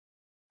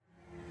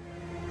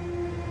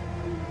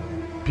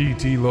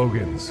P.T.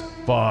 Logan's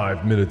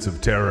 5 Minutes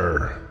of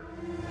Terror.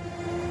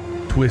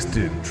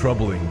 Twisted,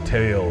 troubling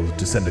tales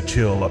to send a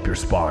chill up your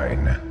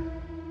spine.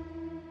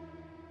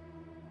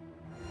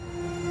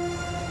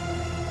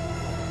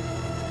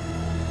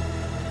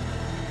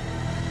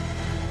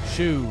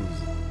 Shoes.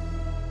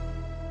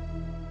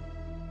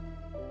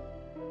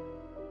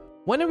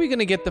 When are we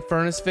gonna get the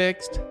furnace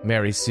fixed?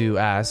 Mary Sue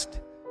asked.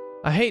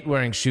 I hate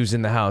wearing shoes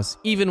in the house,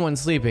 even when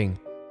sleeping.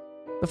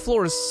 The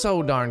floor is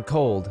so darn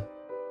cold.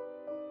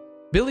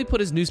 Billy put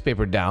his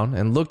newspaper down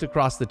and looked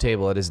across the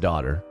table at his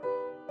daughter.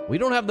 We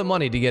don't have the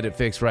money to get it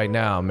fixed right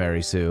now,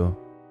 Mary Sue.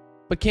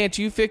 But can't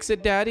you fix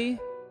it, Daddy?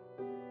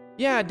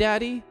 Yeah,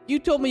 Daddy. You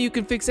told me you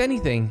can fix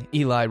anything,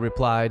 Eli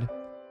replied.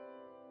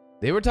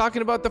 They were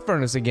talking about the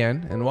furnace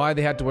again and why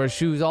they had to wear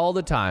shoes all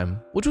the time,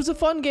 which was a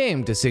fun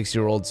game to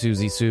 6-year-old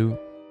Susie Sue.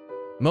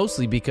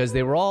 Mostly because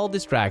they were all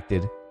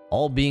distracted,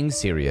 all being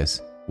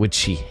serious, which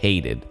she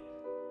hated.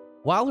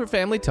 While her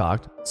family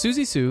talked,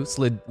 Susie Sue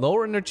slid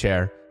lower in her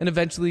chair and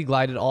eventually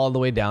glided all the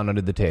way down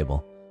under the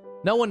table.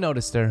 No one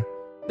noticed her.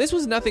 This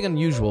was nothing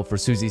unusual for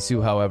Susie Sue,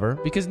 however,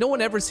 because no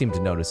one ever seemed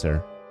to notice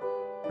her.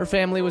 Her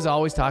family was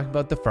always talking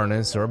about the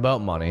furnace or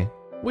about money,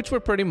 which were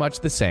pretty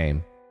much the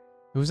same.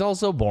 It was all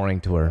so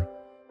boring to her.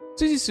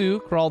 Susie Sue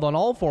crawled on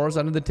all fours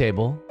under the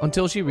table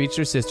until she reached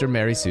her sister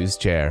Mary Sue's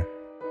chair.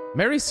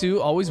 Mary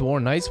Sue always wore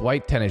nice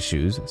white tennis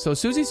shoes, so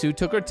Susie Sue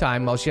took her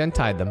time while she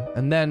untied them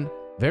and then,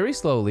 very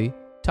slowly,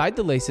 tied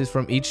the laces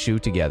from each shoe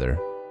together.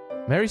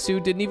 Mary Sue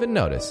didn't even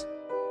notice.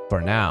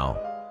 For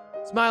now.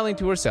 Smiling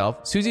to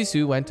herself, Susie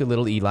Sue went to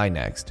little Eli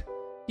next.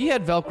 He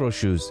had Velcro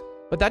shoes,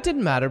 but that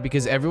didn't matter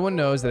because everyone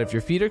knows that if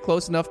your feet are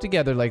close enough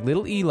together like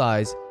little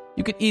Eli's,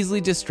 you could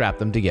easily just strap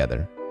them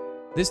together.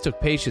 This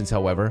took patience,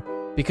 however,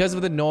 because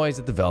of the noise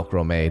that the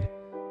Velcro made.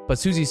 But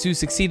Susie Sue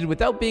succeeded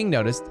without being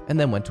noticed and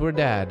then went to her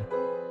dad.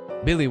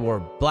 Billy wore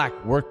black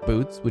work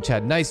boots, which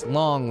had nice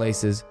long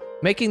laces,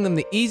 making them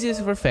the easiest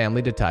of her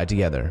family to tie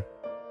together.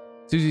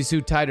 Susie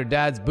Sue tied her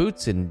dad's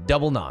boots in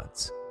double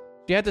knots.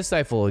 She had to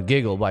stifle a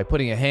giggle by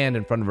putting a hand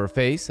in front of her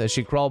face as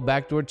she crawled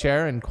back to her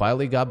chair and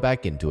quietly got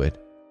back into it.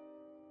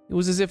 It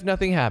was as if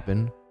nothing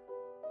happened.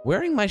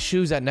 Wearing my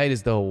shoes at night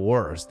is the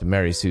worst,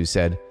 Mary Sue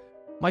said.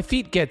 My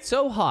feet get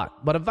so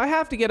hot, but if I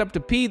have to get up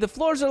to pee, the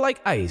floors are like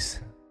ice.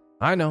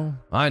 I know.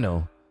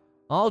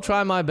 I'll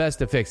try my best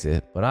to fix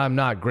it, but I'm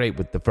not great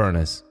with the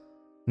furnace.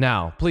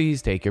 Now,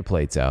 please take your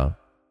plates out.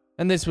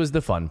 And this was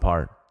the fun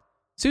part.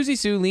 Susie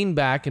Sue leaned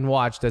back and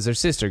watched as her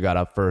sister got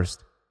up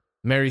first.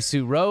 Mary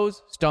Sue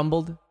rose,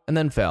 stumbled, and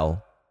then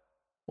fell.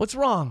 What's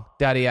wrong?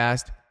 Daddy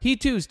asked. He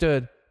too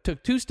stood,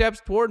 took 2 steps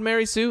toward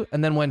Mary Sue,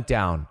 and then went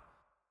down.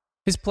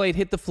 His plate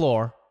hit the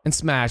floor and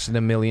smashed in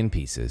a million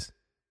pieces.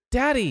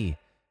 Daddy!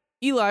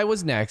 Eli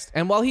was next,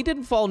 and while he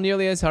didn't fall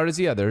nearly as hard as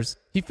the others,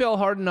 he fell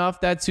hard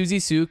enough that Susie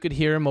Sue could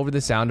hear him over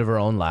the sound of her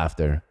own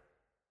laughter.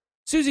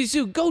 Susie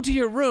Sue, go to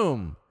your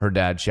room, her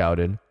dad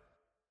shouted.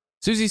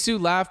 Susie Sue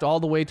laughed all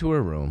the way to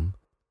her room.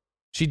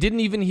 She didn't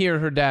even hear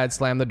her dad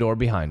slam the door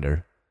behind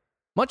her.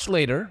 Much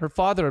later, her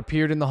father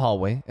appeared in the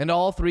hallway, and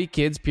all 3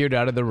 kids peered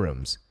out of their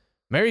rooms.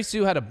 Mary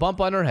Sue had a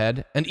bump on her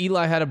head, and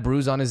Eli had a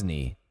bruise on his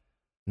knee.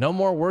 No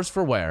more worse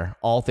for wear,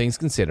 all things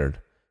considered.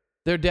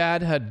 Their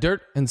dad had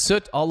dirt and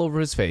soot all over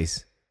his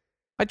face.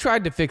 I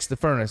tried to fix the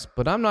furnace,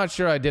 but I'm not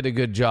sure I did a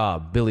good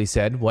job, Billy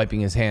said,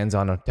 wiping his hands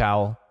on a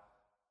towel.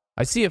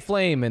 I see a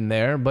flame in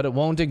there, but it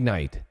won't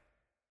ignite.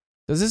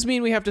 Does this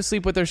mean we have to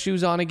sleep with our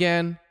shoes on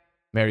again?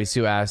 Mary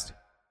Sue asked.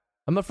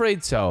 I'm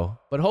afraid so,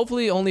 but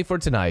hopefully only for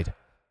tonight.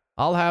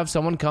 I'll have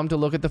someone come to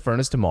look at the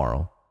furnace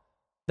tomorrow.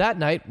 That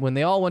night, when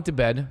they all went to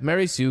bed,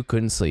 Mary Sue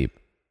couldn't sleep.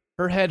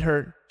 Her head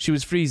hurt, she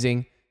was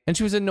freezing, and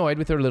she was annoyed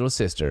with her little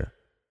sister.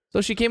 So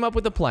she came up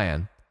with a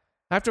plan.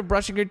 After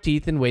brushing her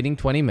teeth and waiting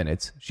 20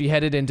 minutes, she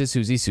headed into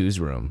Susie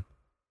Sue's room.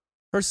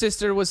 Her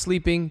sister was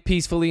sleeping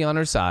peacefully on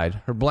her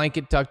side, her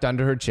blanket tucked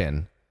under her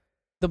chin.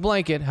 The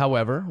blanket,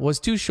 however, was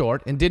too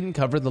short and didn't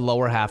cover the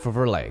lower half of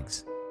her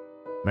legs.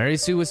 Mary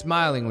Sue was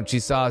smiling when she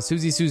saw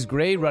Susie Sue's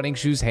gray running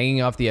shoes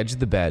hanging off the edge of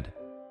the bed.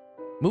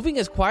 Moving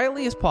as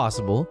quietly as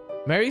possible,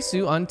 Mary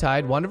Sue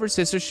untied one of her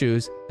sister's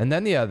shoes and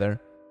then the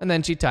other, and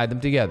then she tied them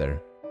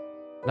together.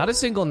 Not a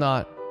single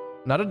knot,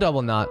 not a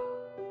double knot,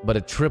 but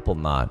a triple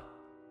knot.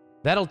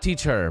 That'll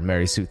teach her,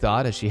 Mary Sue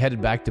thought as she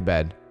headed back to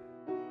bed.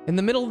 In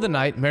the middle of the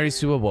night, Mary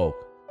Sue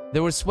awoke.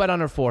 There was sweat on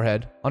her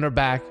forehead, on her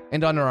back,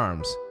 and on her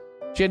arms.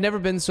 She had never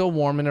been so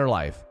warm in her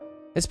life,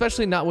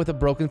 especially not with a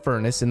broken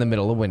furnace in the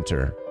middle of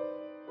winter.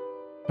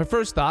 Her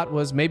first thought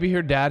was maybe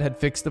her dad had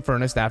fixed the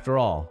furnace after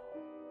all,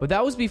 but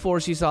that was before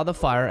she saw the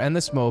fire and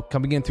the smoke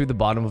coming in through the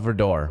bottom of her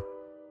door.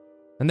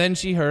 And then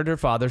she heard her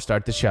father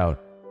start to shout,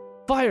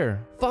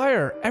 "Fire!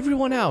 Fire!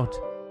 Everyone out!"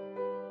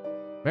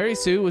 Mary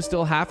Sue was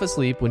still half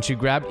asleep when she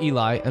grabbed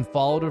Eli and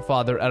followed her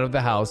father out of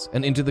the house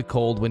and into the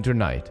cold winter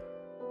night.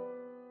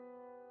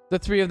 The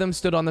 3 of them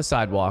stood on the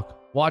sidewalk,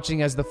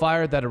 watching as the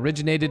fire that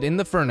originated in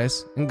the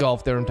furnace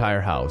engulfed their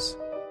entire house.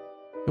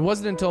 It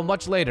wasn't until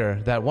much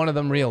later that one of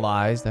them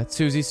realized that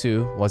Susie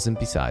Sue wasn't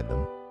beside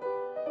them.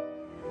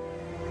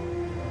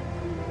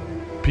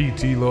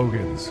 P.T.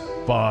 Logan's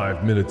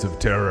 5 Minutes of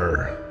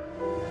Terror.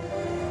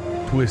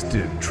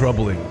 Twisted,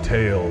 troubling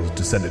tales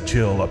to send a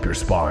chill up your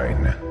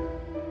spine.